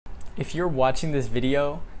If you're watching this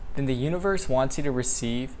video, then the universe wants you to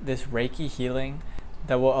receive this Reiki healing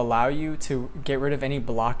that will allow you to get rid of any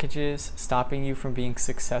blockages stopping you from being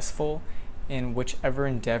successful in whichever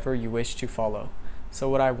endeavor you wish to follow. So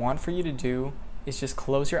what I want for you to do is just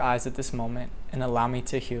close your eyes at this moment and allow me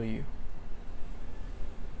to heal you.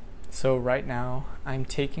 So right now, I'm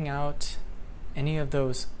taking out any of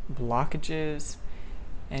those blockages,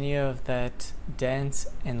 any of that dense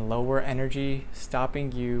and lower energy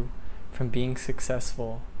stopping you from being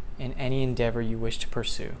successful in any endeavor you wish to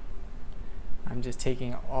pursue. I'm just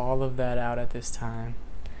taking all of that out at this time,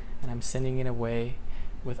 and I'm sending it away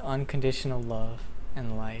with unconditional love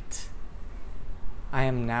and light. I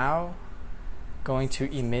am now going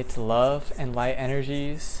to emit love and light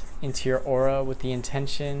energies into your aura with the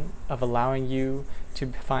intention of allowing you to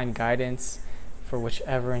find guidance for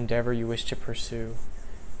whichever endeavor you wish to pursue.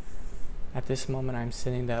 At this moment, I'm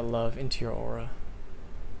sending that love into your aura.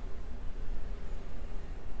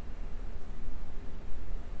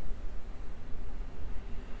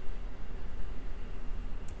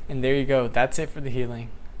 And there you go, that's it for the healing.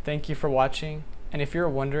 Thank you for watching, and if you're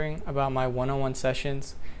wondering about my one-on-one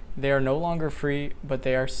sessions, they are no longer free, but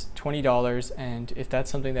they are $20, and if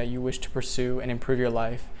that's something that you wish to pursue and improve your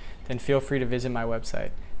life, then feel free to visit my website.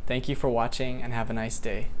 Thank you for watching and have a nice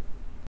day.